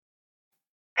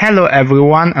Hello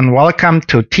everyone and welcome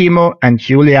to Timo and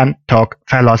Julian Talk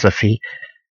Philosophy.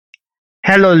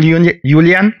 Hello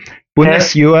Julian, bună He-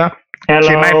 ziua,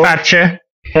 ce mai Hello, face?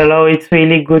 hello. It's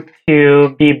really good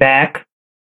to be back.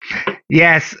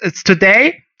 Yes,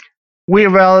 today we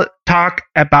will talk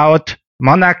about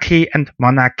monarchy and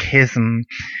monarchism.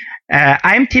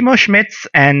 I'm Timo Schmitz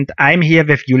and I'm here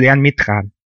with Julian Mitra.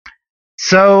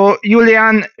 So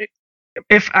Julian,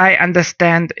 if I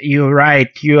understand you right,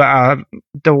 you are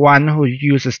the one who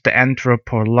uses the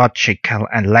anthropological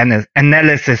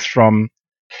analysis from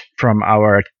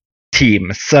our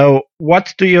team. So,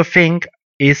 what do you think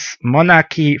is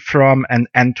monarchy from an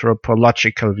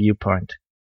anthropological viewpoint?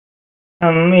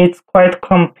 It's quite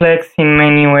complex in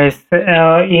many ways.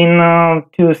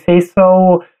 To say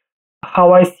so,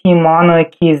 how I see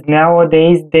monarchies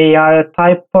nowadays, they are a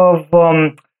type of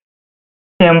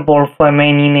symbol for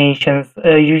many nations.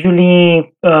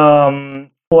 Usually,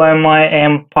 former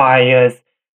empires,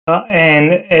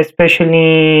 and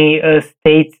especially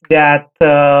states that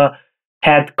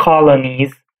had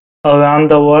colonies around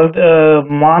the world.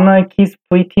 Monarchies,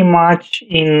 pretty much,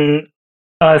 in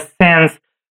a sense,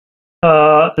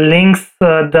 links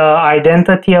the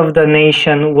identity of the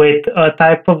nation with a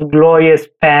type of glorious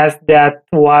past that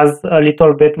was a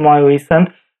little bit more recent,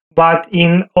 but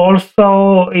in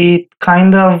also it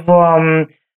kind of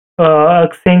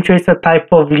accentuates a type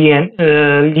of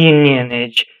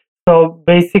lineage. So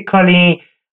basically,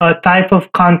 a type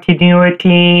of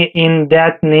continuity in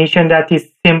that nation that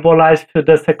is symbolized through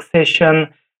the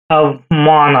succession of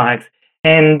monarchs.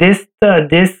 And this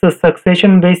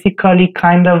succession basically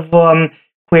kind of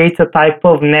creates a type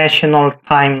of national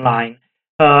timeline.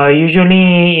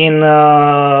 Usually in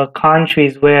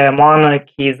countries where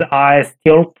monarchies are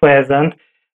still present,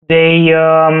 they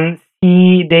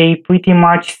pretty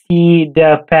much see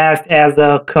the past as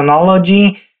a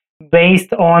chronology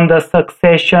based on the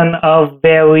succession of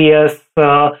various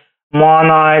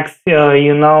monarchs.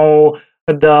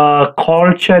 The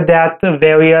culture that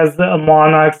various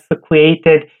monarchs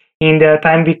created in their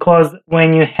time, because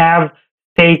when you have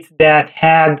states that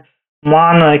had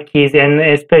monarchies, and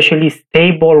especially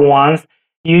stable ones,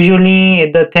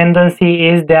 usually the tendency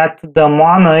is that the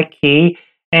monarchy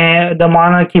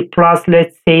plus,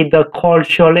 let's say, the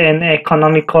cultural and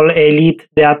economical elite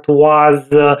that was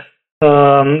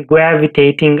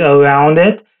gravitating around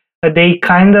it, they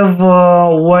kind of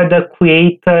were the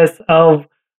creators of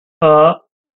the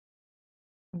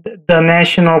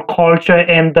national culture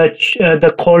and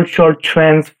the cultural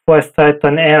trends for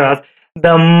certain eras.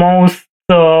 The most,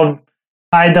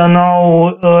 I don't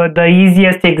know, the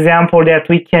easiest example that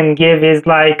we can give is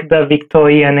like the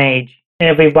Victorian age.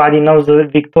 Everybody knows the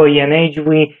Victorian age.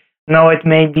 We know it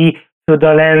maybe through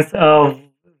the lens of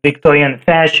Victorian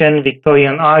fashion,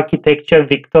 Victorian architecture,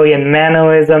 Victorian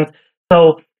mannerisms.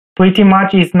 So pretty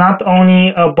much it's not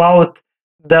only about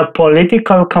the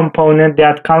political component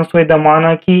that comes with the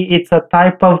monarchy. It's a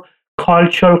type of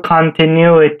cultural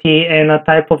continuity and a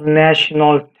type of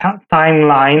national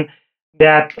timeline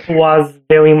that was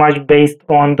very much based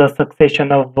on the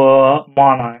succession of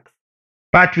monarchs.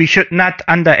 But we should not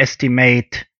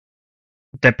underestimate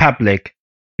the public,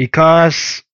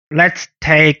 because let's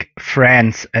take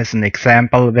France as an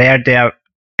example, where there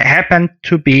happened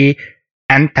to be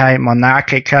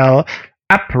anti-monarchical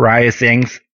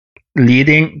uprisings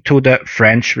leading to the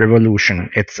French Revolution.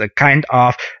 It's a kind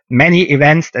of many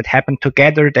events that happened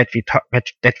together that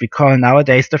we call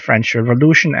nowadays the French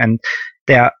Revolution, and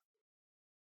there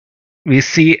we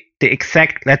see the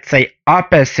exact, let's say,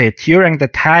 opposite. During the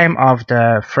time of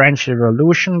the French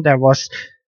Revolution, there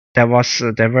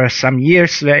were some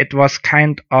years where it was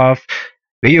kind of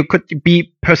where you could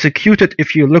be persecuted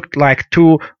if you looked like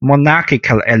too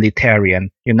monarchical elitarian.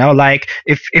 Like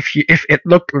if it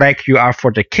looked like you are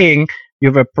for the king,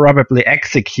 you were probably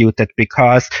executed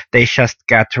because they just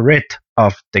got rid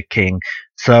of the king.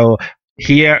 So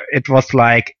here it was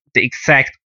like the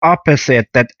exact opposite,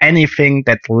 that anything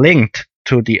that linked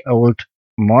to the old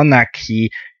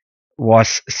monarchy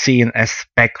was seen as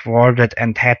backwarded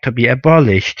and had to be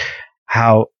abolished.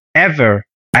 However,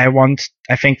 I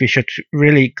think we should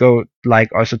really go like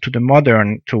also to the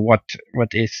modern, to what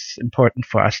is important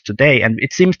for us today. And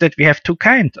it seems that we have two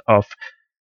kinds of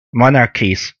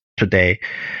monarchies today.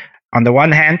 On the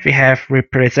one hand, we have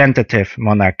representative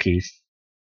monarchies.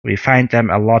 We find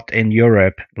them a lot in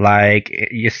Europe, like,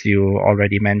 yes, you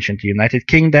already mentioned the United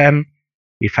Kingdom.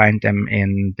 We find them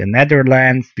in the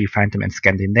Netherlands. We find them in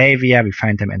Scandinavia. We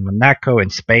find them in Monaco,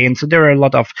 in Spain. So there are a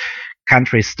lot of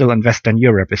countries still in Western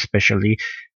Europe, especially,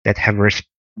 that have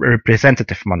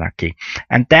representative monarchy.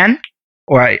 And then,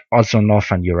 or also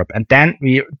Northern Europe. And then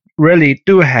we really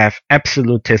do have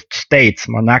absolutist states,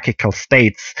 monarchical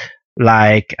states,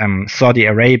 like Saudi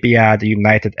Arabia, the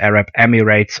United Arab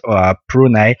Emirates, or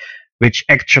Brunei, which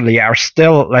actually are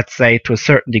still, let's say, to a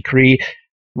certain degree,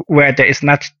 where there is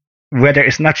not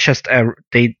just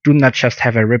they do not just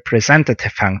have a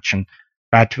representative function,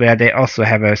 but where they also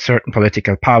have a certain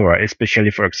political power,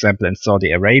 especially, for example, in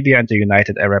Saudi Arabia and the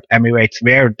United Arab Emirates,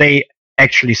 where they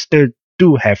actually still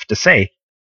do have the say.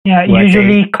 Yeah,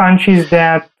 usually countries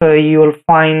that you'll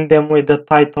find them with the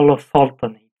title of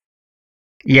sultanate.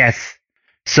 Yes.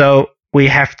 So we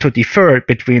have to differ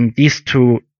between these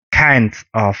two kinds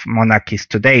of monarchies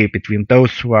today, between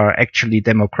those who are actually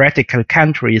democratical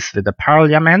countries with a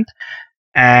parliament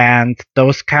and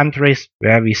those countries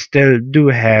where we still do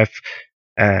have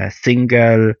a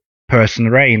single person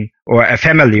reign or a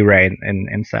family reign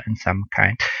in some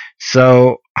kind.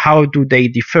 So how do they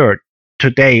differ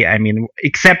today? I mean,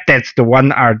 except that the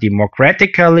one are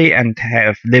democratically and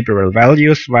have liberal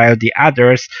values, while the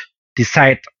others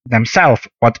decide themselves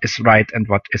what is right and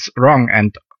what is wrong,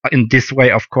 and in this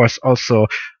way, of course, also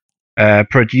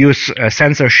produce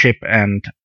censorship and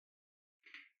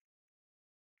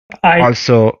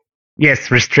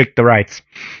restrict the rights.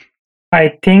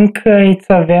 I think it's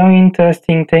a very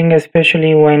interesting thing,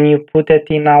 especially when you put it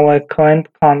in our current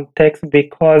context,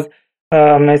 because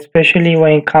especially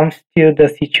when it comes to the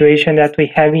situation that we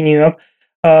have in Europe,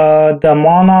 the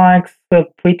monarchs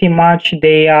pretty much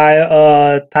they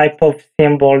are a type of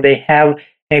symbol. They have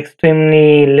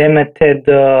extremely limited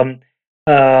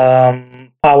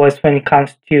powers when it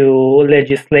comes to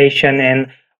legislation and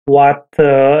what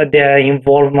their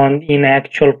involvement in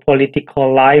actual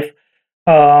political life.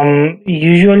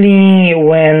 Usually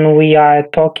when we are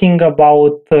talking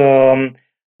about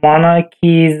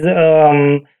monarchies,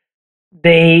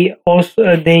 they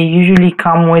usually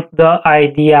come with the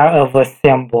idea of a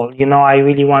symbol. I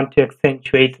really want to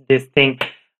accentuate this thing,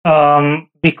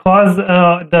 because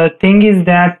the thing is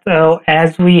that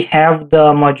as we have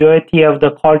the majority of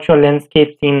the cultural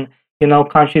landscapes in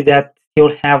countries that still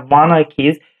have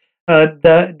monarchies,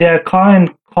 their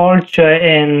current culture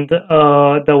and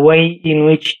the way in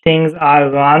which things are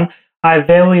run are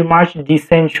very much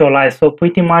decentralized. So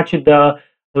pretty much the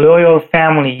royal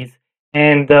families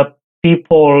and the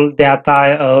people that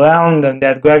are around them,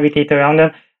 that gravitate around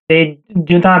them, they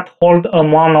do not hold a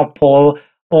monopoly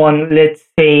on, let's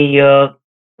say,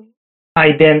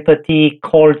 identity,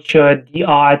 culture, the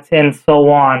arts, and so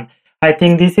on. I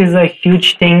think this is a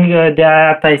huge thing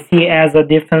that I see as a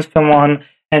difference from an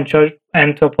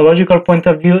anthropological point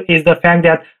of view, is the fact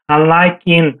that unlike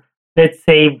in, let's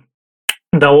say,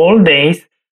 the old days,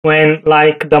 when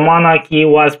like the monarchy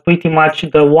was pretty much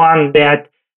the one that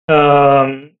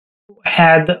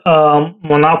had a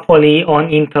monopoly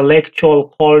on intellectual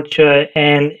culture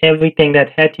and everything that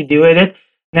had to do with it,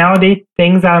 nowadays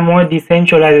things are more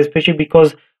decentralized, especially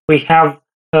because we have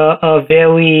a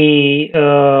very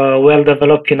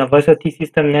well-developed university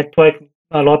system network.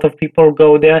 A lot of people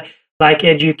go there. Like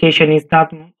education is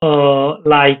not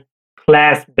like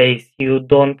class-based. You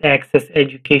don't access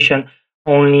education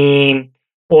only,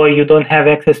 or you don't have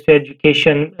access to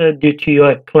education due to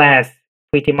your class.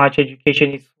 Pretty much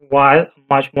education is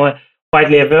much more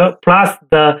widely available. Plus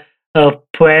the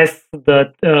press,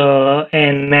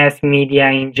 and mass media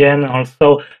in general.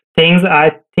 So things,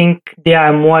 I think, they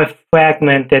are more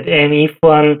fragmented. And if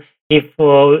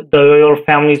the royal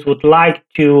families would like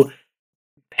to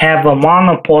have a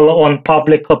monopoly on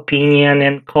public opinion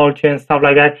and culture and stuff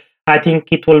like that, I think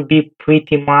it will be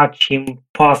pretty much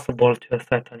impossible to a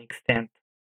certain extent.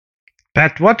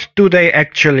 But what do they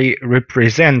actually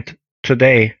represent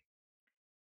today?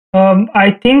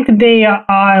 I think they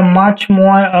are much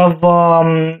more of,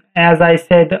 as I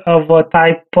said, of a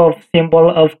type of symbol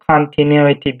of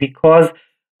continuity, because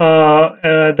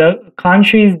the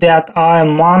countries that are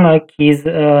monarchies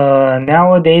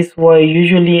nowadays were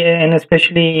usually, and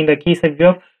especially in the case of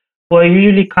Europe, were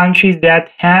usually countries that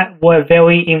were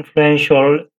very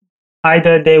influential.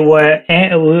 Either they were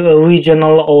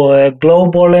regional or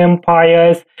global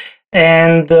empires,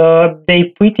 and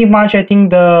they pretty much, I think,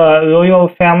 the royal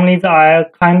families are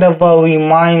kind of a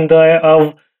reminder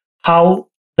of how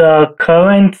the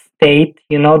current state,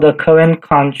 the current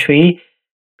country,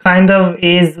 kind of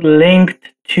is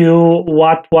linked to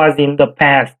what was in the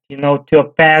past, to a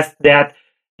past that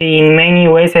in many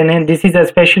ways, and this is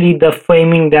especially the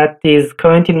framing that is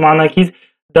current in monarchies,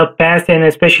 the past, and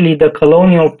especially the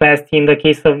colonial past in the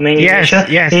case of many nations,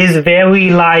 is very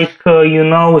like,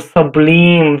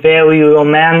 sublime, very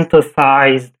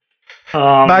romanticized.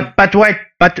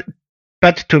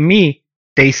 But to me,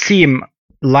 they seem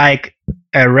like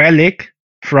a relic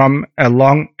from a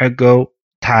long ago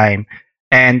time.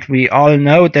 And we all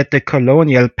know that the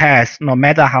colonial past, no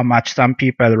matter how much some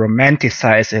people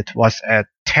romanticize it, was a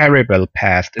terrible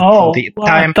past.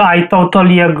 I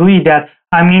totally agree that.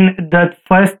 I mean, the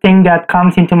first thing that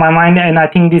comes into my mind, and I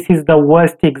think this is the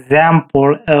worst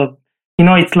example of,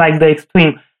 it's like the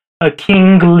extreme.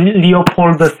 King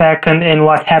Leopold II and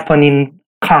what happened in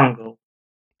Congo.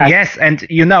 Yes, and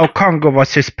Congo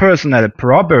was his personal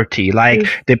property. Like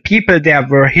the people there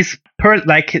were his were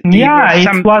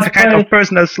some kind of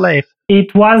personal slave.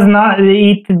 It was not.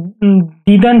 It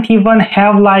didn't even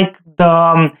have like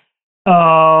the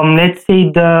let's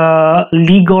say the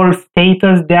legal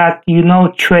status that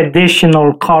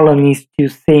traditional colonies, to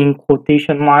say in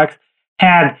quotation marks,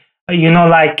 had.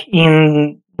 Like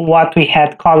in what we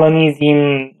had colonies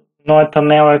in North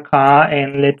America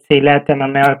and let's say Latin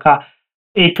America.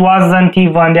 It wasn't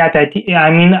even that.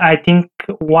 I think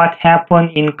what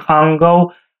happened in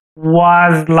Congo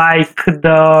was like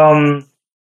the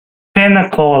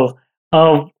pinnacle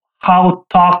of how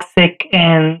toxic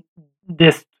and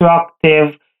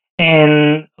destructive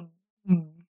and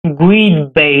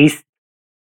greed-based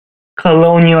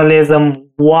colonialism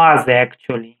was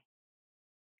actually.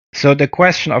 So the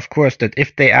question, of course, that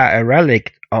if they are a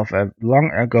relic of a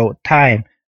long ago time,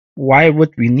 why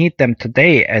would we need them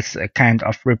today as a kind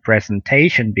of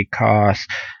representation? Because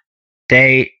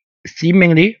they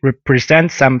seemingly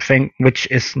represent something which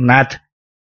is not,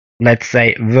 let's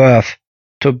say, worth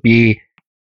to be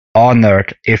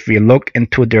honored if we look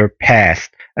into their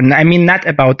past. And I mean not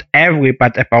about every,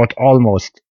 but about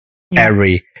almost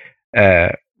every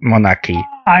monarchy.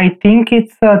 I think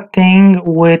it's a thing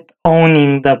with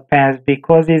owning the past,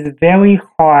 because it's very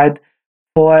hard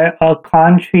for a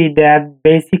country that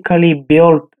basically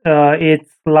built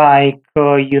its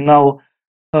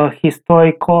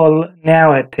historical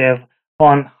narrative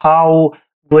on how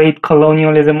great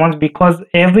colonialism was, because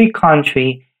every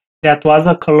country that was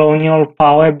a colonial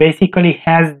power basically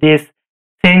has this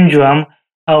syndrome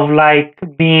of like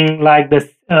being like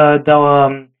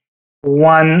the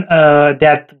one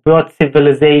that brought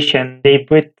civilization. They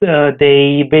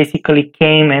basically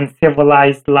came and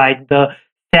civilized like the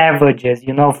savages,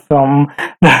 from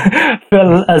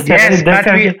yes,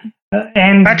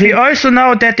 but we also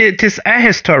know that it is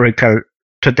ahistorical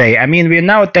today. I mean, we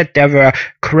know that there were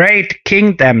great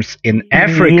kingdoms in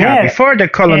Africa before the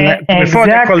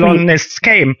colonists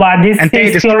came. But this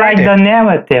is still like the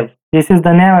narrative. This is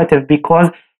the narrative,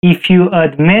 because if you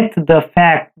admit the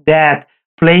fact that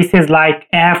places like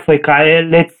Africa,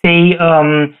 let's say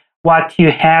what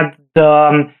you had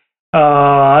the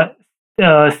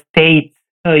states,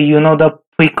 the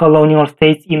pre-colonial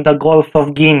states in the Gulf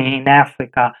of Guinea in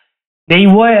Africa,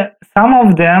 some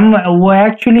of them were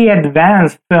actually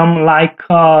advanced from like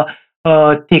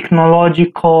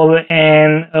technological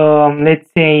and let's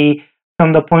say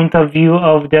from the point of view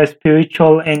of their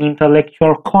spiritual and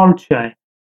intellectual culture,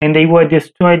 and they were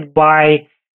destroyed by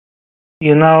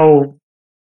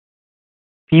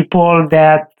people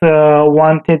that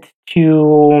wanted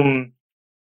to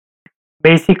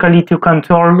basically to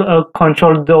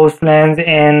control those lands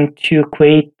and to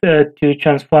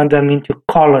transform them into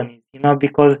colonies,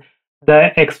 because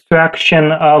the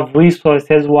extraction of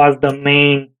resources was the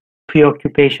main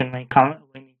preoccupation when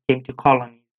it came to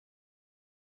colonies.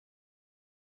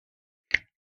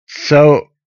 So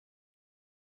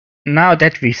now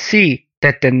that we see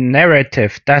that the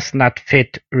narrative does not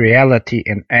fit reality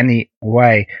in any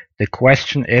way, the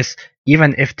question is,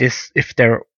 even if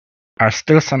there are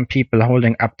still some people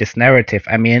holding up this narrative,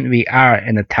 I mean, we are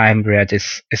in a time where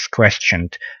this is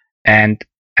questioned. And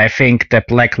I think the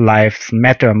Black Lives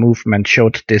Matter movement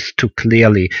showed this too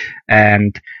clearly.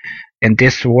 And in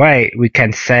this way, we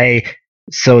can say,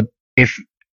 so if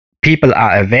people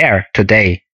are aware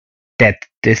today that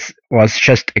this was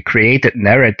just a created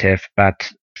narrative,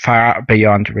 but far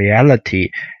beyond reality,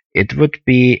 it would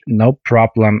be no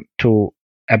problem to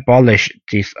abolish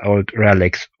these old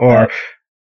relics. Or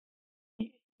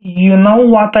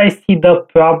what I see the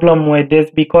problem with this,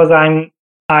 because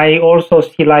I also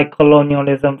see like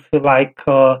colonialism through like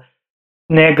a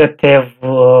negative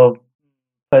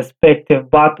perspective,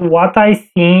 but what I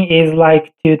see is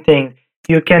like two things.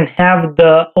 You can have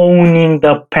the owning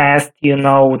the past,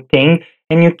 thing,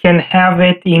 and you can have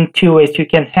it in two ways. You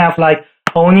can have like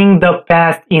owning the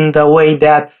past in the way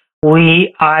that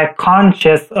we are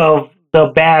conscious of the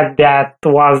bad that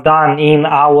was done in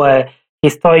our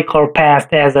historical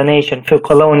past as a nation through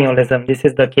colonialism. This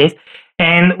is the case.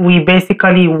 And we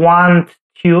basically want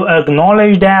to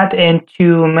acknowledge that and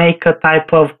to make a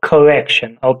type of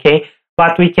correction, okay?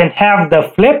 But we can have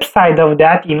the flip side of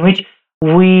that, in which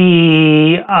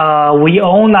we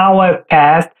own our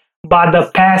past, but the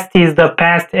past is the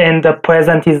past and the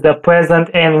present is the present,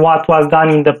 and what was done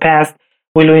in the past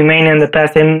will remain in the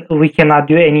past, and we cannot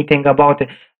do anything about it.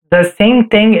 The same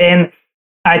thing, and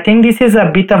I think this is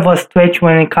a bit of a stretch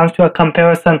when it comes to a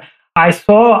comparison. I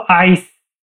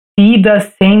see the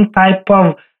same type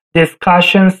of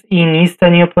discussions in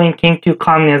Eastern Europe when it came to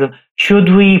communism. Should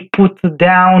we put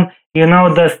down,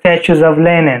 the statues of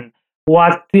Lenin?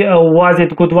 What was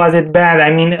it good? Was it bad?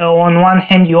 I mean, on one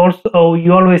hand, you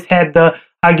always had the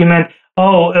argument,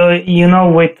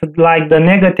 with like the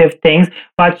negative things,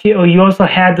 but you also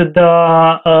had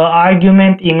the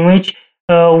argument in which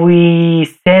we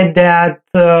said that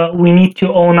we need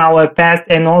to own our past,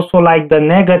 and also like the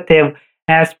negative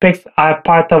aspects are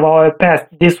part of our past.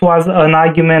 This was an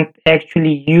argument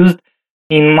actually used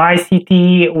in my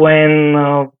city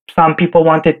when some people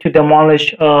wanted to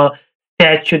demolish a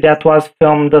statue that was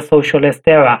from the socialist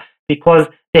era, because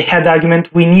they had the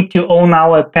argument, we need to own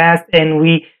our past and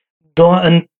we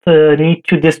don't need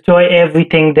to destroy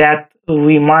everything that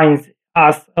reminds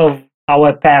us of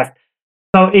our past.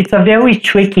 So it's a very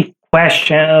tricky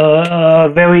question, a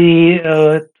very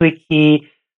tricky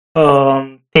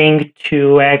thing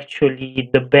to actually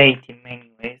debate in many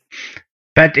ways.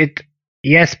 But it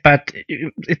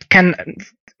can,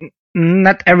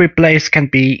 not every place can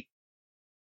be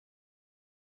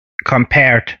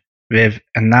compared with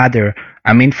another.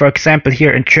 I mean, for example,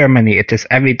 here in Germany, it is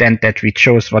evident that we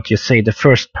chose what you say, the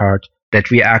first part,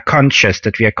 that we are conscious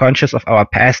of our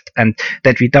past, and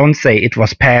that we don't say it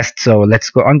was past, so let's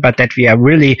go on, but that we are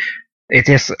really,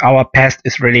 our past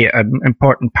is really an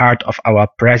important part of our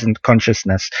present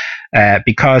consciousness,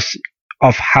 because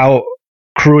of how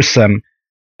gruesome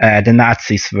the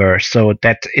Nazis were. So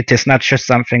that it is not just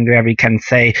something where we can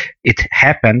say it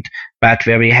happened, but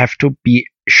where we have to be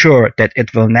sure that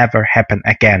it will never happen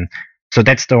again. So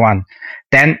that's the one.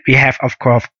 Then we have, of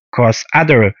course,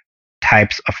 other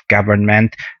types of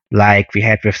government, like we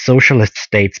had with socialist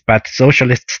states. But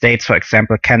socialist states, for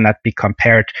example, cannot be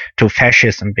compared to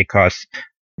fascism, because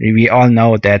we all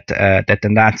know that that the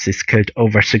Nazis killed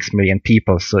over 6 million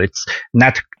people. So it's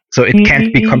not. So it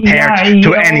can't be compared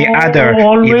to any other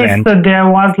event. There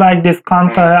was like this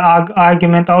counter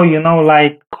argument,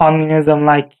 like communism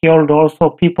killed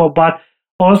also people, but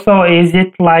also is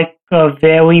it like a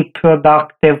very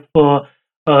productive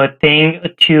thing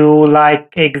to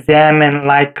examine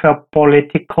a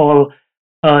political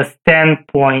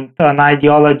standpoint, an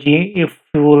ideology, if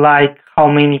you how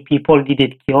many people did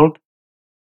it killed?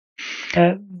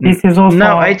 This is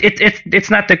also it's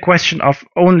not the question of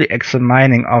only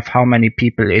examining of how many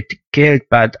people it killed,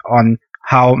 but on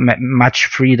how much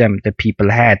freedom the people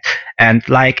had. And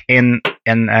like in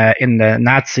the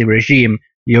Nazi regime,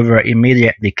 you were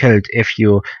immediately killed if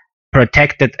you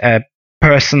protected a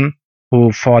person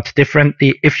who fought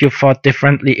differently, if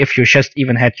you just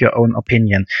even had your own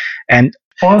opinion. And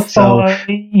also,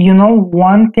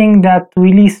 one thing that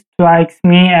really strikes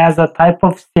me as a type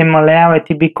of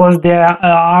similarity, because there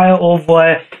are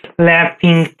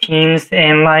overlapping themes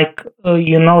and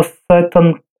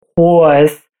certain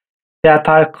cores that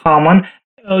are common.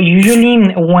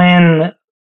 Usually when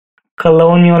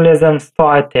colonialism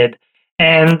started,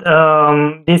 and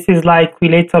this is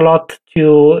relates a lot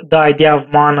to the idea of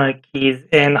monarchies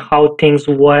and how things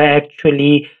were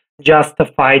actually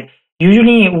justified.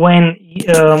 Usually when,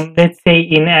 let's say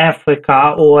in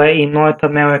Africa or in North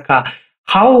America,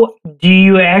 how do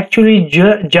you actually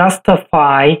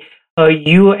justify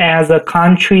you as a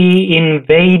country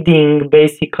invading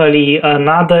basically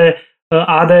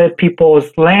other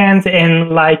people's lands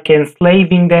and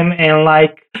enslaving them and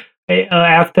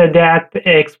after that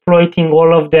exploiting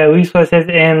all of their resources,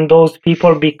 and those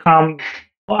people become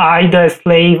either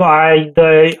slave,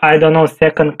 either, I don't know,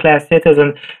 second-class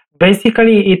citizens.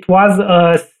 Basically, it was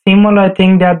a similar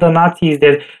thing that the Nazis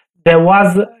did. There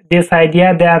was this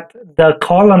idea that the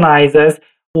colonizers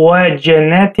were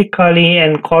genetically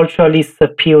and culturally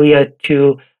superior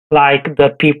to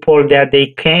the people that they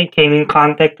came in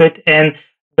contact with, and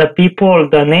the people,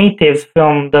 the natives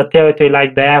from the territory,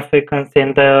 like the Africans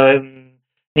and the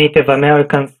Native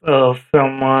Americans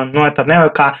from North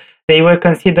America, they were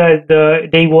considered,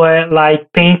 they were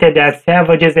painted as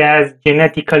savages, as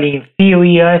genetically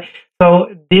inferior.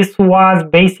 So this was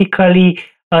basically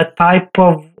a type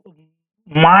of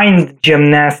mind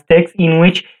gymnastics in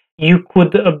which you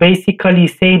could basically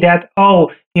say that,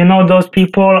 those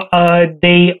people,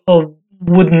 they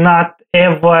would not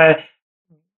ever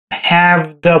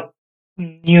have the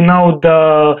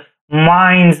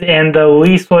minds and the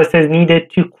resources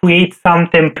needed to create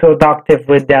something productive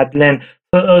with that land.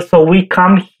 So we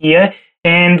come here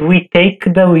and we take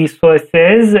the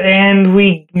resources, and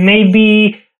we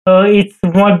maybe it's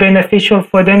more beneficial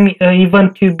for them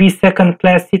even to be second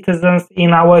class citizens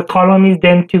in our colonies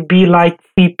than to be like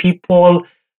free people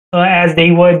as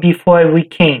they were before we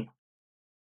came.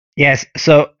 Yes,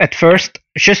 so at first,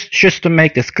 just to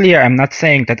make this clear, I'm not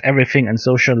saying that everything in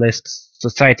socialist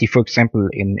society, for example,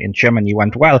 in Germany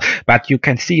went well, but you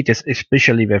can see this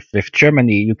especially with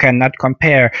Germany. You cannot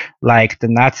compare like the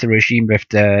Nazi regime with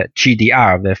the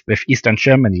GDR, with Eastern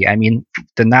Germany. I mean,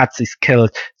 the Nazis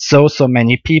killed so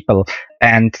many people,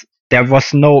 and there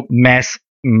was no mass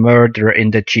murder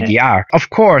in the GDR. Of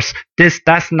course, this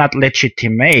does not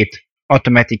legitimate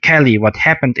automatically what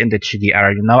happened in the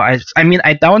GDR. You know, I mean,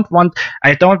 I don't want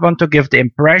to give the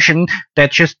impression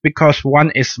that just because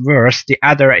one is worse, the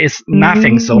other is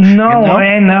nothing. So no, you know?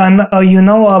 and you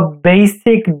know, a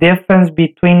basic difference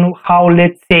between how,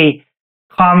 let's say,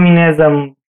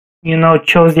 communism, you know,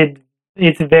 chose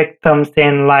its victims,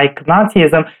 and like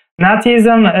Nazism.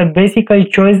 Nazism basically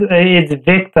chose its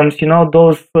victims. You know,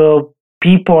 those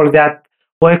people that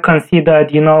were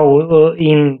considered, you know,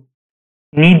 in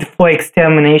need for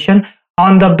extermination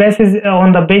on the basis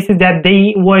that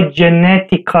they were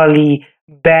genetically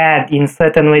bad in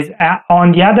certain ways.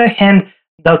 On the other hand,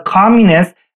 the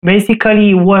communists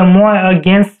basically were more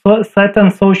against certain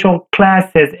social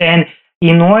classes, and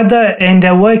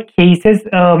there were cases,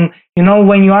 you know,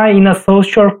 when you are in a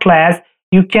social class,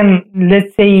 you can,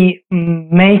 let's say,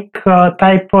 make a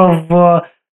type of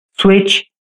switch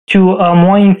to a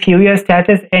more inferior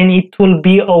status, and it will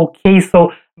be okay.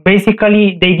 So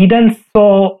basically, they didn't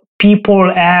saw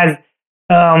people as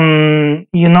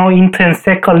you know,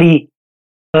 intrinsically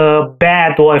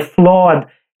bad or flawed.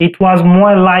 It was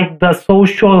more like the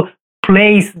social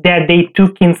place that they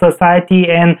took in society,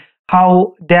 and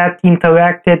how that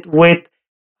interacted with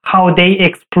how they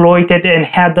exploited and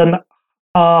had a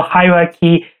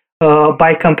hierarchy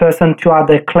by comparison to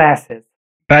other classes.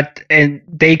 But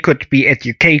they could be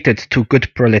educated to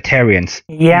good proletarians.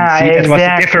 Yeah, see, exactly. That was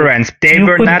the difference.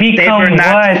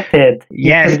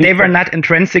 They were not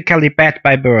intrinsically bad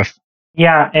by birth.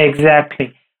 Yeah,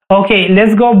 exactly. Okay,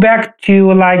 let's go back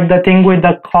to like the thing with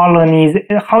the colonies.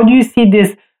 How do you see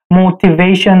this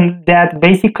motivation that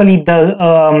basically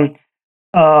the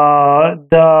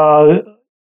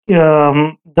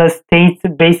states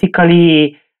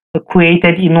basically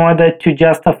created in order to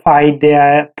justify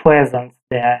their presence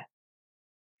there?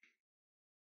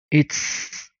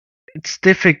 It's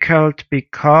difficult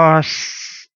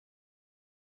because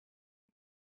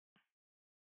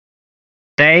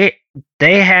they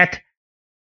did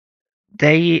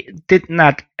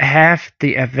not have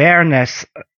the awareness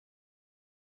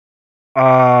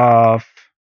of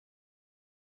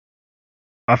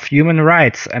human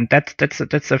rights, and that's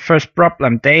the first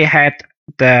problem. They had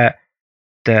the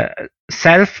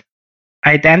self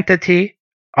identity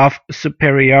of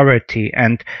superiority,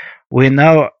 and we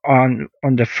know on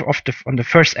the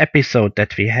first episode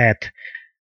that we had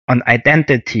on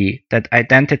identity, that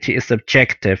identity is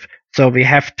subjective. So we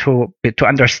have to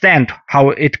understand how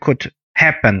it could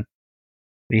happen.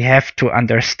 We have to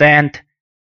understand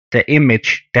the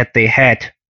image that they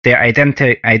had, their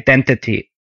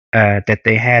identity that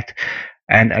they had,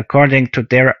 and according to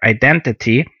their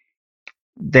identity,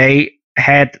 they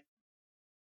had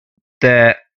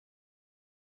the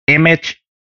image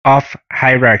of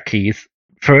hierarchies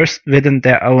first within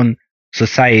their own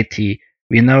society.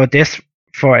 We know this,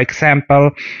 for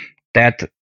example, that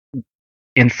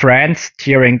in France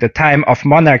during the time of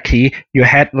monarchy, you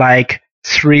had like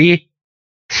three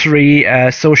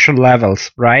social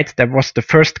levels, right? There was the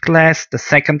first class, the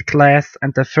second class,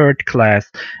 and the third class.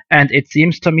 And it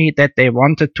seems to me that they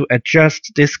wanted to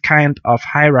adjust this kind of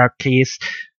hierarchies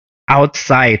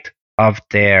outside of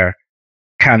their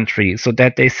country, so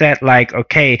that they said like,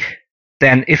 okay,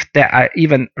 then if there are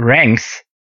even ranks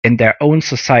in their own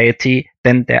society,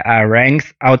 then there are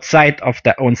ranks outside of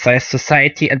their own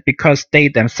society, and because they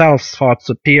themselves thought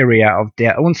superior of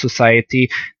their own society,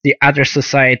 the other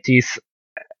societies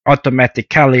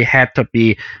automatically had to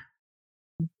be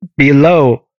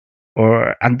below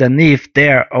or underneath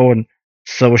their own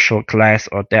social class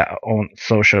or their own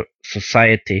social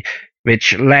society,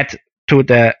 which led to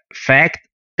the fact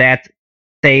that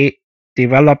they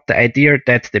developed the idea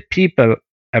that the people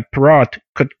abroad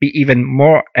could be even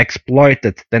more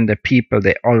exploited than the people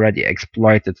they already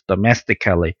exploited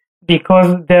domestically.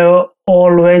 Because there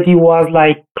already was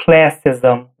like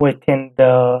classism within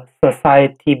the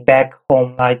society back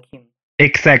home, like in.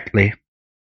 Exactly.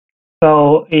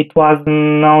 So it was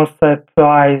no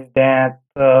surprise that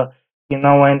you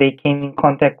know, when they came in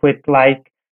contact with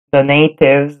like the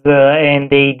natives, and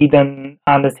they didn't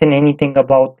understand anything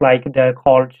about like their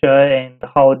culture and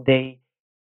how they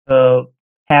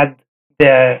had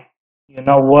their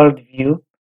worldview.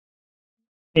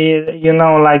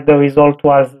 Like the result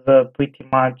was pretty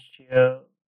much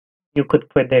you could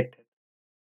predict it.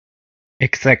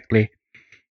 Exactly.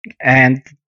 And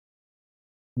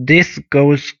this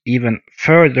goes even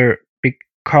further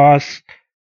because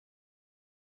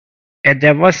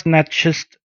there was not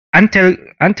just until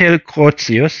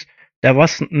Grotius, there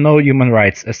was no human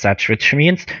rights as such, which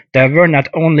means there were not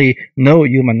only no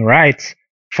human rights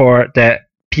for the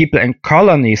people in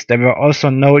colonies, there were also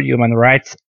no human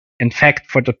rights, in fact,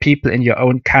 for the people in your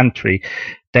own country.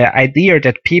 The idea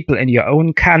that people in your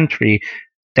own country,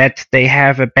 that they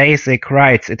have a basic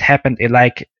rights, it happened in,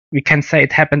 like, we can say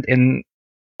it happened in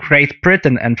Great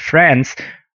Britain and France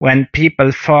when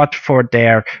people fought for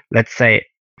their, let's say,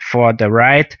 for the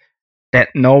right that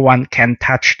no one can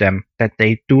touch them, that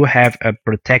they do have a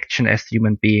protection as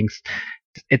human beings.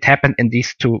 It happened in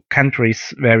these two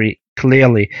countries very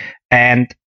clearly.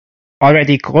 And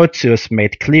already Grotius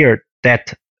made clear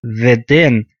that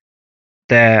within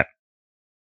the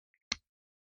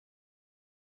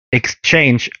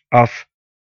exchange of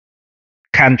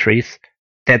countries,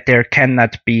 that there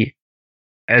cannot be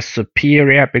a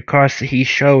superior, because he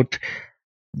showed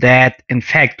that in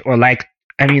fact, or like,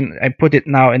 I mean, I put it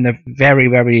now in a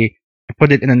I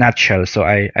put it in a nutshell, so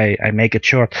I make it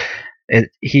short.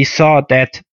 He saw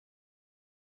that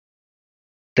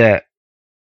the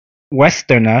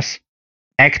Westerners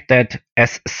acted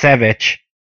as savage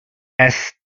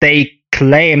as they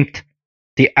claimed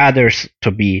the others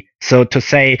to be. So to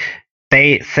say,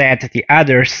 they said the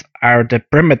others are the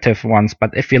primitive ones,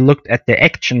 but if we looked at the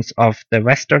actions of the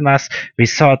Westerners, we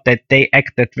saw that they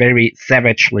acted very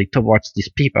savagely towards these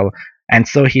people. And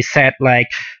so he said, like,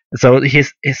 so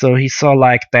he saw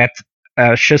like that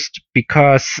just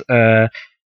because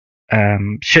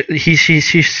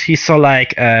he saw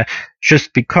like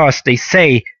just because they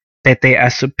say that they are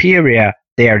superior,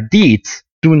 their deeds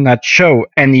do not show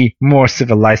any more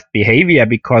civilized behavior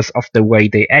because of the way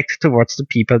they act towards the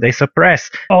people they suppress.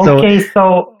 Okay,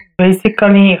 so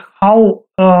basically, how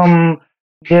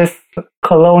this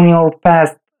colonial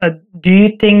past, do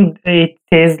you think it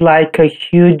is like a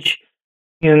huge,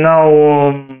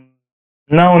 no,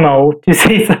 to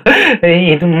say so,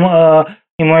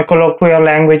 in more colloquial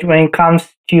language, when it comes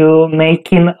to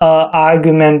making an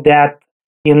argument that,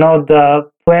 the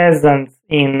presence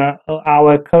in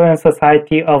our current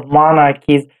society of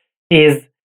monarchies is,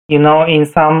 in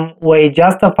some way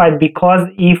justified? Because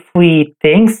if we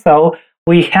think so,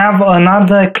 we have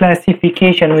another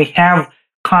classification. We have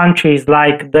countries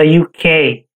like the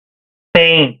UK,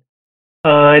 Spain,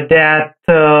 that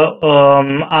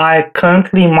are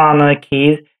currently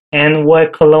monarchies and were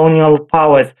colonial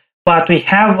powers. But we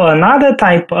have another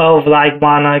type of like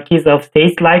monarchies of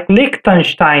states like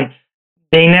Liechtenstein.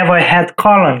 They never had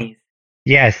colonies.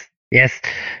 Yes,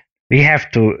 we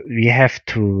have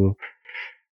to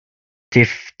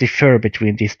differ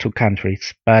between these two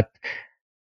countries, but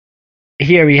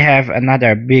here we have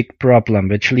another big problem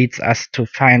which leads us to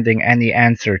finding any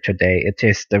answer today. It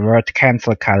is the word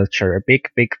cancel culture, a big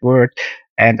word,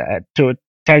 and to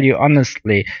tell you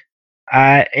honestly,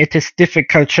 it is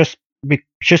difficult just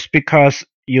because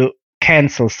you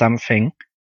cancel something.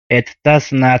 It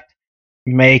does not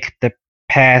make the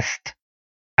past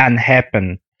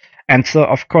unhappen. And so,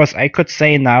 of course, I could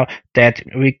say now that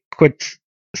we could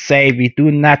say we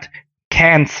do not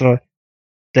cancel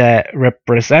the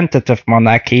representative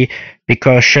monarchy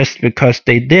because just because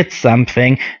they did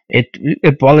something,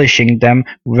 abolishing them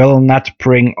will not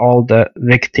bring all the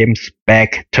victims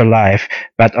back to life.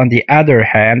 But on the other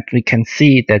hand, we can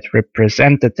see that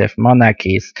representative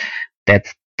monarchies, that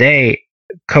they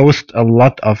cost a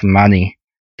lot of money.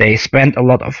 They spend a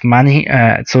lot of money.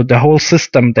 So the whole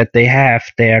system that they have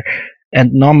there,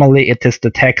 and normally it is the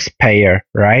taxpayer,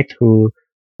 right, who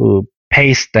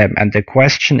pays them. And the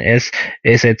question is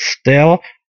it still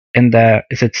in the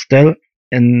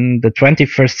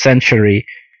 21st century?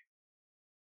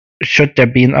 Should there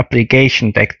be an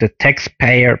obligation that the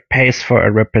taxpayer pays for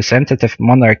a representative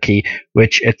monarchy,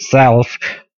 which itself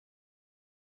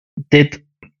did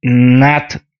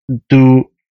not do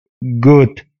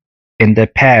good in the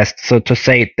past? So to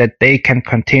say that they can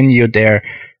continue their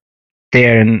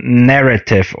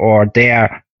narrative or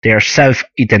their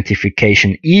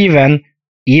self-identification, even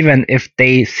if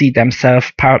they see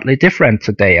themselves partly different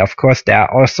today. Of course, there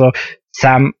are also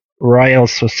some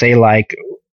royals who say, like,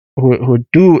 who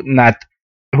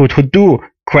do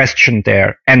question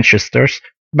their ancestors,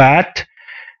 but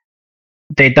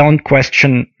they don't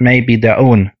question maybe their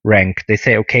own rank. They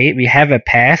say, okay, we have a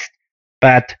past,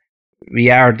 but we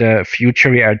are the future,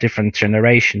 we are a different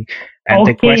generation. And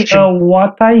the Okay, question,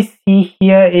 what I see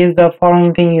here is the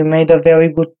following thing. You made a very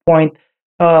good point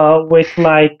with,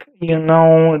 like,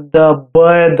 the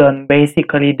burden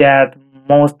basically that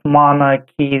most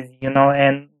monarchies,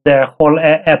 and their whole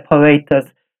apparatus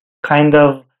kind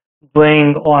of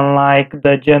bring on, like,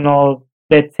 the general,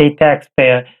 let's say,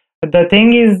 taxpayer. The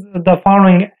thing is the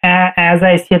following, as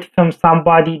I see it from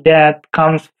somebody that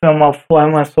comes from a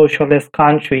former socialist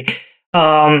country.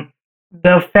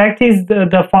 The fact is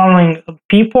the following: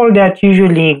 people that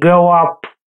usually grow up,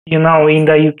 in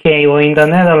the UK or in the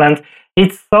Netherlands,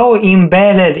 it's so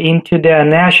embedded into their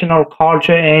national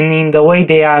culture and in the way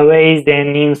they are raised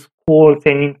and in schools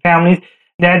and in families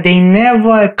that they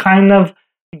never kind of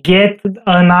get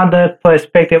another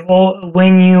perspective. Or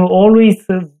when you always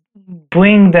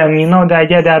bring them, the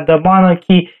idea that the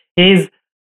monarchy is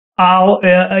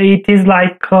it is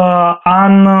like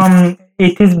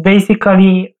it is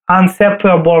basically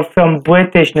inseparable from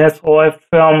Britishness or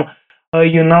from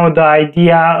the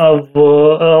idea of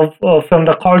from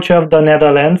the culture of the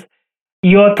Netherlands.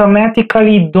 You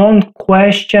automatically don't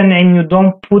question and you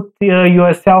don't put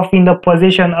yourself in the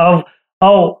position of,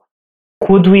 oh,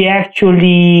 could we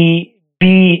actually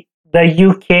be the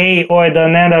UK or the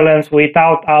Netherlands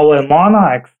without our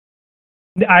monarchs?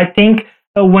 I think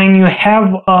when you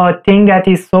have a thing that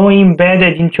is so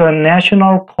embedded into a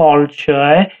national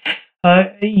culture,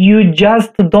 you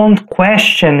just don't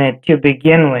question it to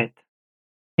begin with,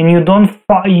 and you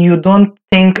don't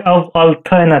think of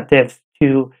alternatives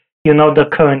to the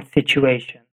current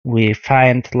situation. we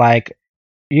find, like,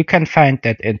 you can find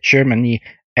that in Germany,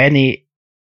 any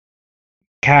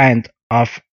kind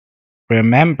of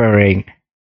remembering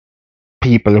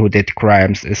people who did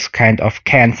crimes is kind of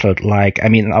cancelled, like, I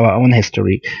mean, in our own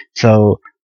history. So,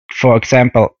 for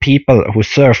example, people who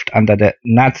served under the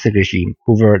Nazi regime,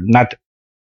 who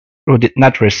did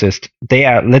not resist, they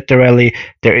are literally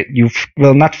there. You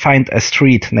will not find a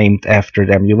street named after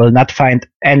them. You will not find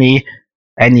any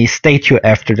statue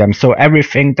after them. So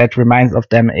everything that reminds of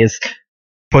them is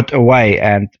put away,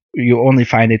 and you only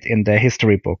find it in the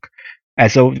history book. And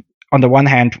so, on the one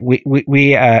hand, we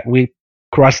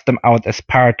crossed them out as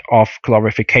part of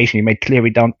glorification. We made clear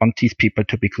we don't want these people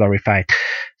to be glorified.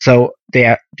 So they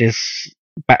are this.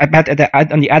 But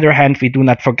on the other hand, we do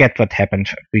not forget what happened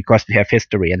because we have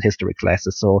history and history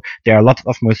classes. So there are lots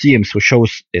of museums who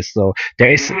shows this. So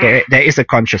there is a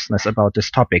consciousness about this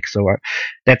topic. So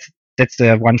that's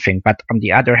the one thing. But on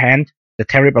the other hand, the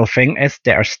terrible thing is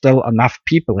there are still enough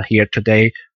people here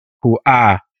today who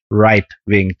are right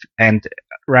winged, and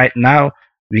right now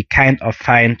we kind of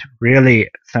find really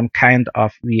some kind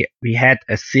of we had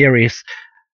a series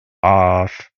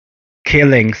of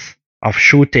killings, of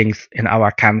shootings in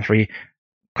our country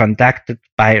conducted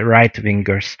by right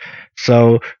wingers.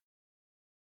 So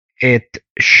it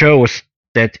shows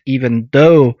that even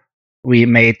though we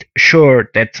made sure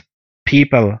that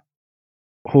people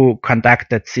who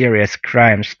conducted serious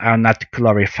crimes are not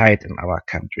glorified in our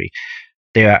country,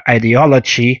 their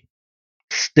ideology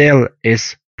still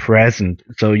is present.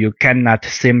 So you cannot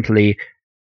simply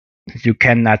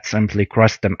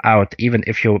cross them out, even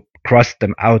if you cross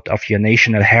them out of your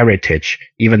national heritage,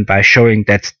 even by showing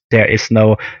that there is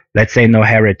no, let's say, no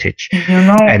heritage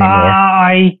anymore.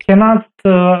 I cannot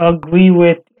agree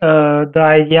with the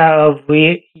idea of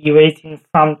erasing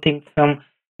something from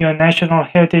your national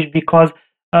heritage because,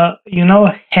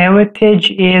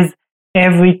 heritage is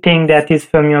everything that is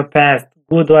from your past,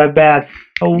 good or bad.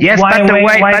 Yes,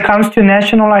 when it comes to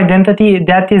national identity,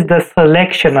 that is the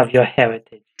selection of your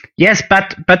heritage. Yes,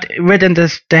 but within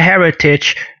the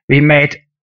heritage, we made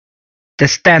the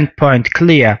standpoint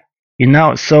clear,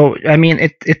 So I mean,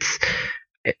 it's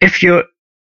if you,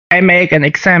 I make an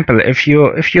example. If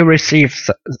you receive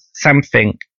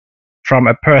something from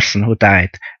a person who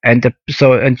died, and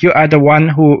you are the one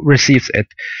who receives it,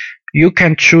 you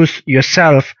can choose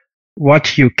yourself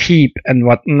what you keep and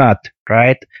what not,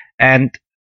 right? And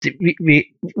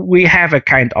we have a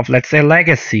kind of, let's say,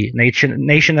 legacy,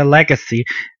 national legacy,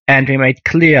 and we made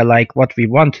clear like what we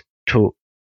want to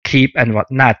keep and what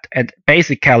not. And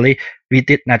basically, we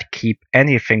did not keep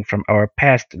anything from our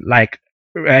past. Like,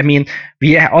 I mean,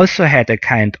 we also had a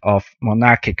kind of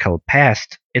monarchical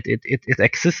past. It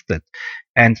existed,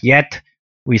 and yet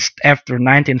after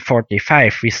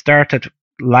 1945 we started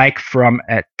like from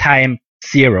a time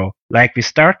zero. Like we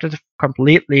started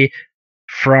completely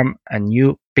from a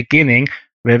new beginning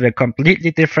with a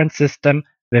completely different system,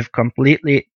 with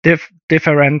completely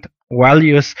different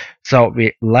values. So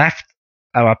we left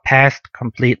our past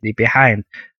completely behind,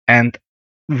 and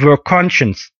were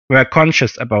conscious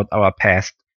about our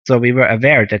past. So we were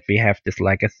aware that we have this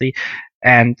legacy,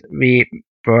 and we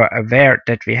were aware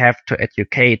that we have to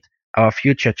educate our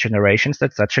future generations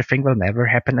that such a thing will never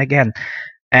happen again.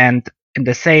 And in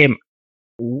the same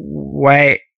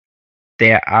way,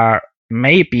 there are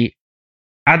maybe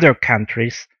other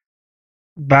countries,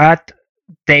 but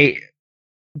they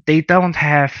don't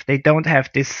have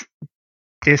this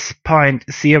point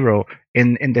zero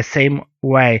in the same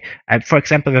way. And for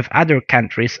example, with other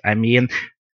countries, I mean,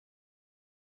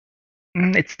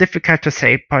 it's difficult to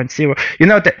say point zero. You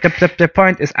know, the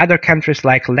point is other countries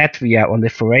like Latvia or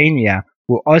Lithuania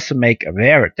who also make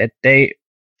aware that they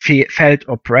felt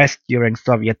oppressed during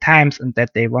Soviet times, and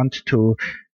that they want to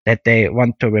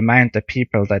remind the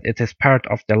people that it is part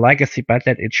of their legacy, but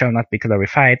that it shall not be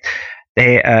glorified.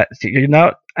 They, you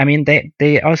know, I mean,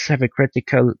 they also have a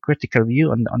critical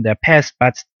view on their past,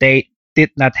 but they did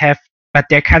not have, but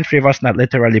their country was not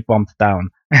literally bombed down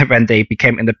when they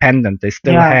became independent. They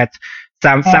still had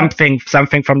something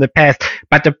from the past.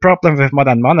 But the problem with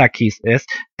modern monarchies is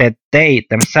that they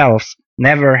themselves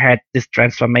never had this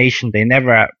transformation. They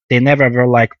never were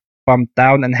like bombed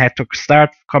down and had to start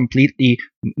completely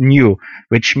new,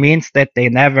 which means that they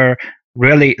never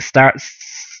really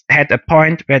had a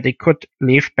point where they could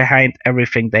leave behind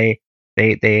everything they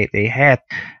had.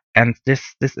 And this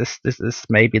is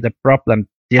maybe the problem.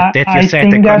 I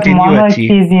think that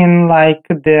monarchies, in like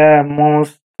the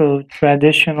most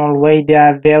traditional way, they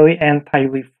are very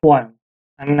anti-reform.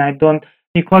 I mean, I don't,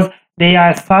 because they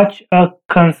are such a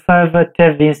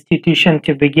conservative institution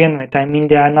to begin with. I mean,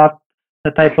 they are not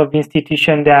the type of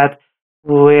institution that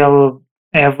will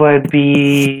ever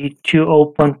be too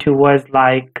open towards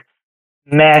like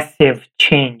massive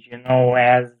change, you know,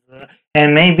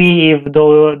 and maybe if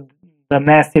the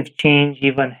massive change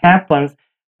even happens,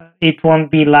 it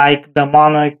won't be like the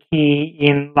monarchy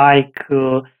in like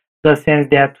the sense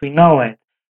that we know it.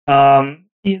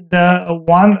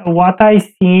 What I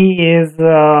see is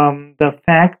the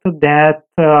fact that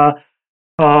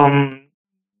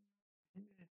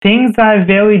things are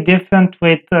very different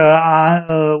with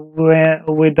the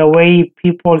way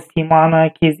people see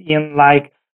monarchies in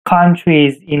like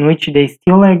countries in which they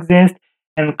still exist,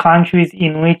 and countries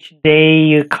in which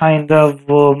they kind of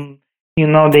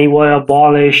they were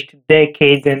abolished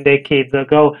decades and decades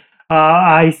ago.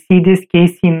 I see this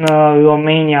case in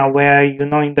Romania, where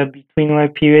in the between war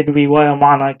period we were a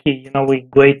monarchy, with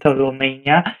Greater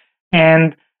Romania,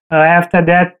 and after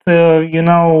that,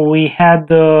 we had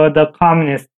the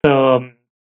communist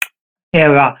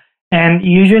era, and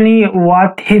usually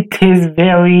what it is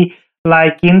very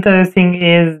like interesting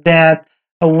is that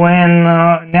when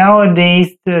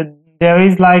nowadays there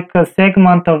is like a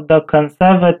segment of the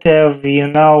conservative,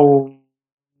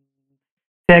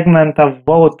 segment of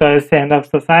voters and of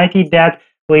society that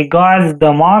regards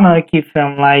the monarchy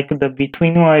from like the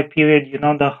between war period,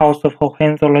 the House of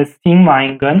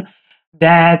Hohenzollern-Sigmaringen,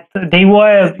 that they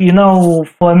were,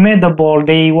 formidable.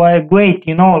 They were great.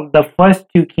 The first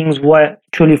two kings were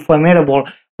truly formidable,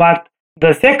 but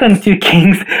the second two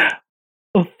kings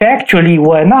factually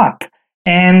were not.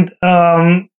 And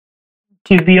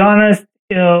to be honest,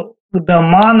 the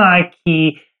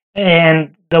monarchy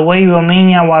and the way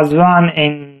Romania was run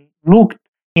and looked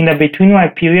in the between war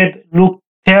period looked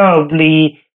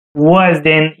terribly worse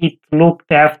than it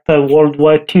looked after World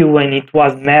War II, when it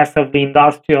was massively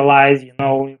industrialized,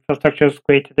 infrastructure was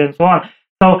created and so on.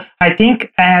 So I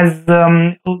think as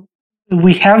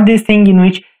we have this thing in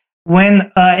which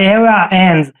when an era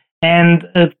ends and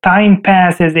time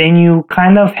passes, and you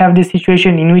kind of have this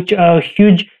situation in which a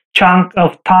huge chunk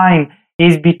of time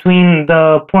is between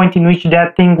the point in which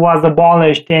that thing was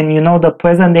abolished and the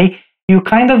present day, you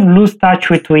kind of lose touch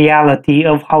with reality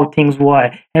of how things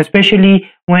were, especially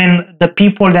when the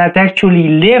people that actually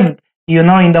lived,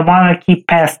 in the monarchy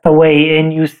passed away,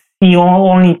 and you see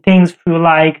only things through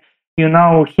like,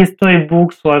 history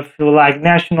books or through like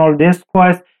national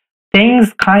discourse.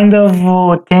 Things kind of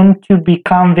tend to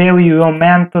become very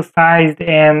romanticized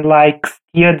and like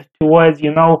steered towards,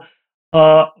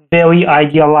 a very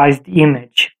idealized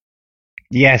image.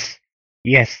 Yes,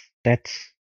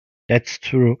 that's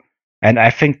true. And I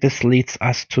think this leads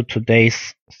us to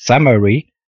today's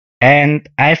summary. And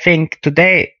I think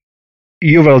today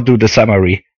you will do the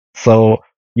summary. So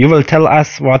you will tell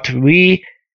us what we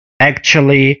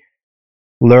actually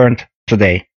learned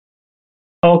today.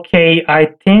 Okay, I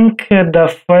think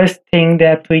the first thing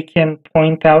that we can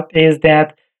point out is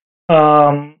that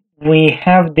we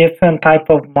have different type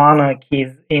of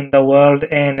monarchies in the world,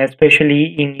 and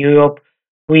especially in Europe,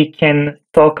 we can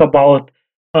talk about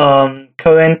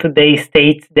current day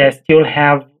states that still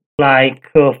have like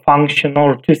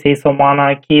functional, to say so,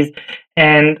 monarchies,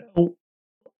 and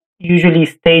usually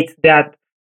states that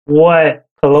were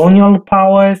colonial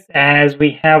powers, as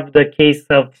we have the case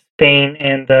of Spain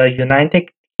and the United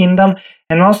Kingdom,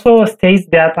 and also states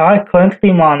that are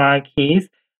currently monarchies,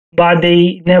 but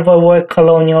they never were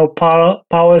colonial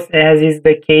powers, as is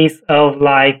the case of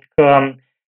like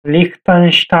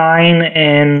Liechtenstein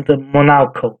and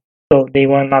Monaco. So they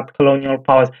were not colonial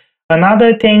powers.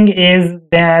 Another thing is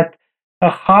that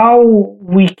how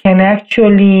we can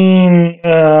actually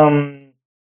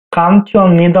come to a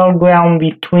middle ground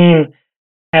between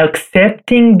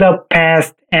accepting the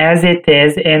past as it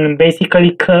is and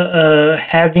basically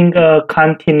having a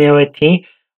continuity,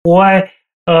 or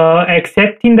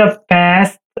accepting the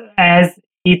past as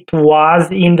it was,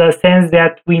 in the sense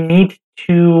that we need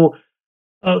to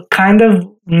kind of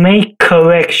make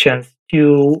corrections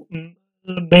to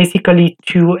basically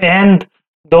to end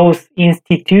those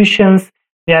institutions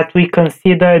that we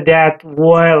consider that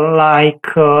were like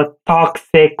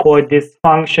toxic or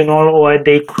dysfunctional, or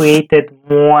they created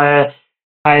more,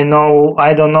 I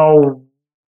don't know,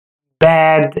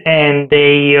 bad, and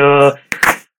they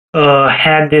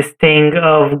had this thing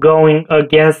of going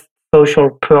against social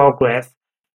progress.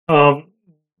 The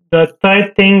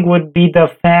third thing would be the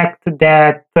fact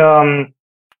that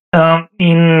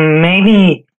in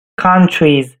many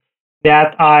countries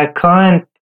that are current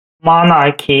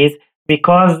monarchies,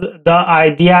 because the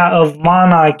idea of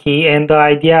monarchy and the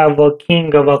idea of a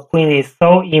king, of a queen, is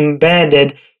so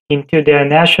embedded into their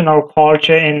national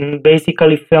culture, and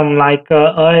basically from like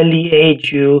early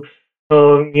age you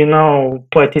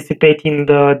participate in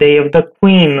the Day of the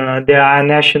Queen. There are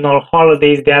national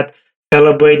holidays that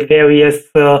celebrate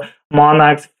various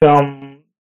monarchs from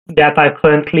that are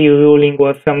currently ruling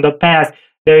or from the past.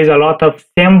 There is a lot of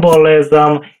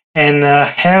symbolism and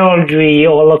heraldry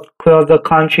all across the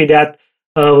country that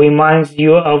reminds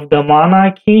you of the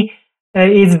monarchy.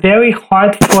 It's very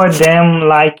hard for them,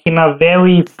 like in a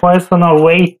very personal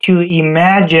way, to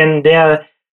imagine their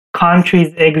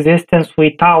country's existence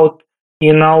without,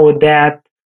 that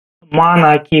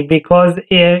monarchy, because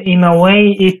in a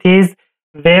way it is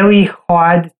very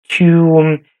hard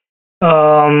to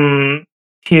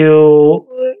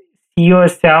see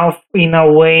yourself in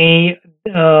a way,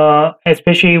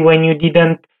 especially when you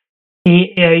didn't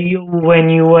see, when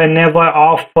you were never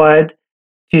offered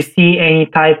to see any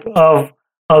type of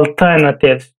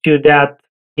alternatives to that,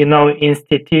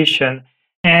 institution.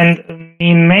 And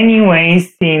in many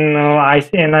ways, I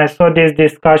saw this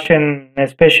discussion,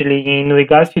 especially in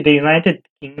regards to the United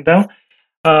Kingdom.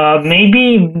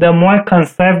 Maybe the more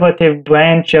conservative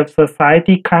branch of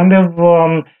society kind of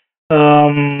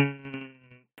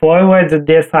forwards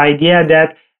this idea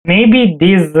that maybe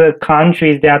these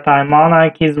countries that are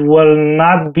monarchies will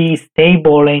not be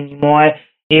stable anymore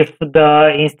if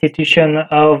the institution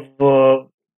of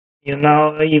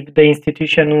if the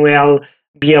institution will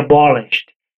be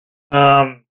abolished.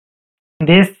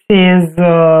 This is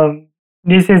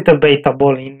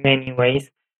debatable in many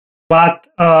ways, but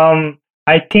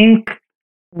I think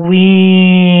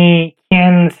we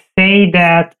can say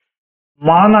that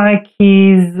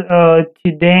monarchies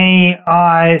today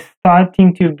are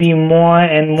starting to be more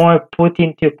and more put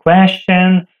into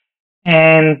question,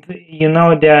 and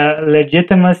their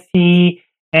legitimacy.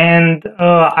 And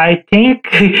I think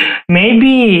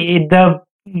maybe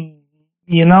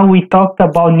we talked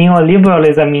about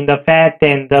neoliberalism in the fact,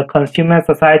 and the consumer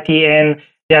society, and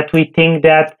that we think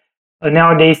that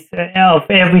nowadays of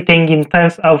everything in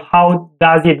terms of how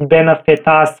does it benefit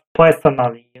us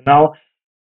personally.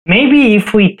 Maybe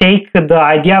if we take the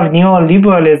idea of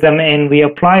neoliberalism and we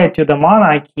apply it to the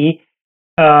monarchy,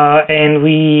 and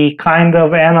we kind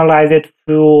of analyze it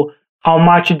through how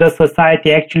much the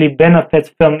society actually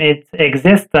benefits from its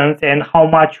existence, and how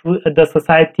much the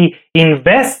society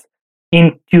invests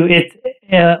into its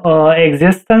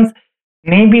existence,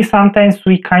 maybe sometimes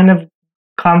we kind of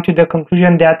come to the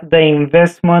conclusion that the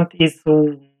investment is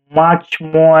much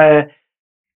more,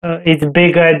 it's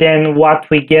bigger than what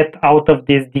we get out of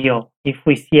this deal, if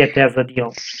we see it as a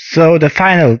deal. So the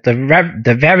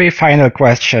very final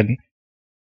question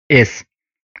is,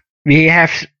 we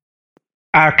have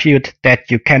argued that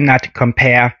you cannot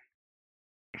compare,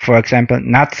 for example,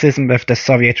 Nazism with the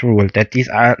Soviet rule, that these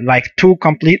are like two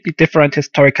completely different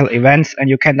historical events, and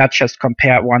you cannot just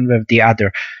compare one with the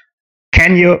other.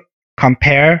 Can you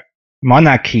compare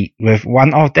monarchy with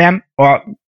one of them, or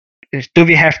do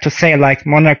we have to say like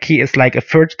monarchy is like a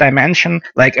third dimension,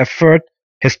 like a third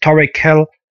historical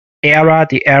era,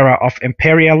 the era of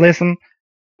imperialism,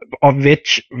 of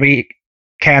which we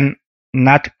can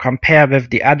not compare with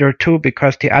the other two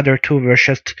because the other two were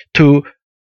just too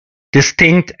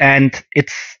distinct, and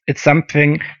it's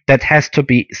something that has to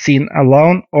be seen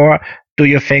alone? Or do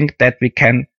you think that we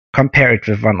can compare it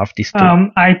with one of these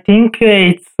two? I think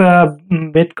it's a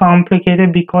bit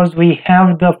complicated because we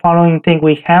have the following thing.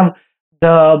 We have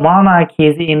the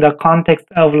monarchies in the context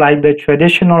of like the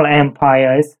traditional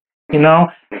empires,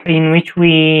 in which we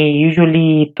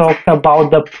usually talked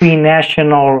about the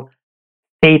pre-national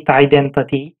state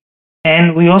identity.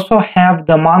 And we also have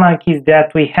the monarchies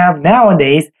that we have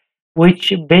nowadays,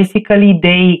 which basically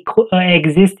they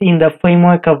exist in the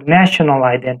framework of national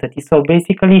identity. So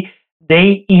basically,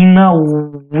 they, in a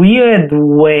weird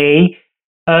way,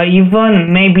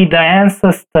 even maybe the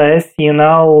ancestors,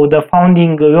 the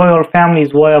founding royal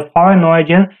families were of foreign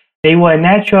origin. They were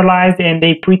naturalized, and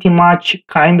they pretty much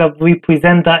kind of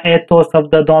represent the ethos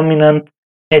of the dominant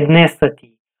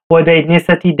ethnicity, or the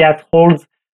ethnicity that holds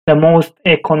the most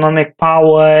economic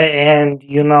power and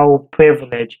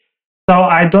privilege. So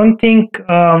I don't think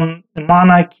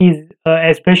monarchies,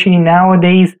 especially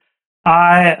nowadays,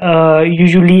 are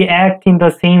usually acting the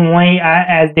same way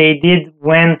as they did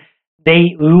when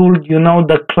they ruled,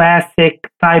 the classic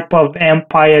type of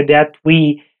empire that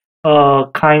we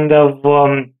kind of,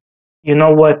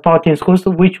 were taught in schools,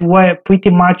 which were pretty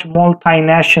much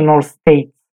multinational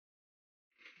states,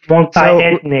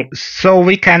 multi-ethnic. So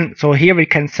here we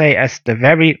can say, as the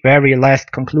very, very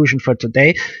last conclusion for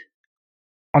today,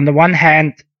 on the one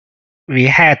hand, we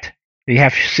have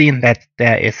seen that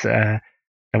there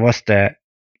was the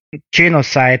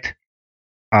genocide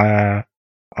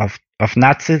of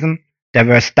Nazism. There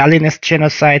were Stalinist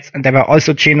genocides, and there were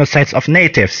also genocides of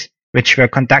natives, which were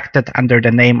conducted under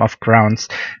the name of crowns.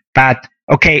 But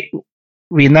okay,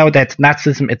 we know that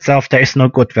Nazism itself, there is no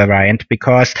good variant,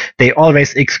 because they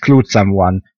always exclude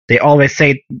someone. They always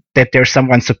say that there's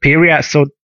someone superior, so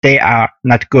they are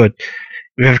not good.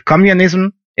 With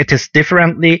communism, it is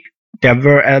differently. There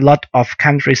were a lot of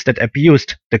countries that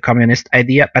abused the communist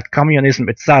idea, but communism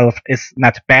itself is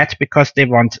not bad because they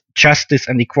want justice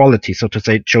and equality, so to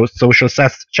say, social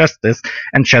justice,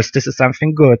 and justice is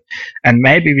something good. And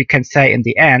maybe we can say in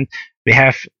the end, we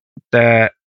have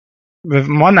with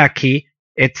monarchy,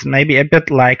 it's maybe a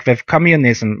bit like with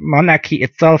communism. Monarchy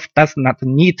itself does not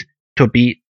need to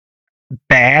be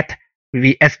bad.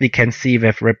 As we can see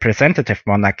with representative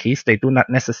monarchies, they do not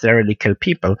necessarily kill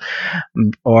people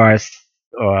or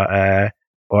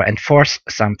enforce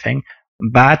something,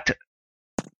 but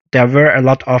there were a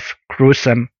lot of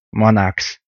gruesome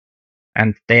monarchs,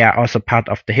 and they are also part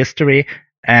of the history,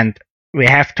 and we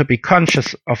have to be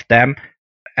conscious of them,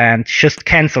 and just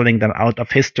canceling them out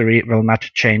of history will not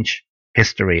change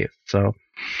history. So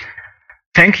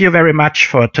thank you very much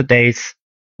for today's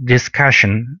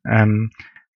discussion.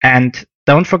 And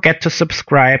don't forget to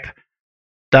subscribe.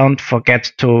 Don't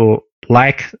forget to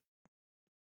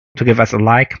give us a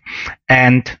like.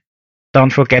 And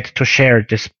don't forget to share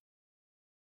this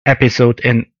episode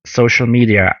in social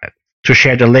media, to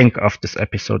share the link of this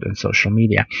episode in social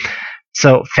media.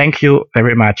 So thank you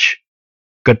very much.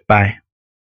 Goodbye.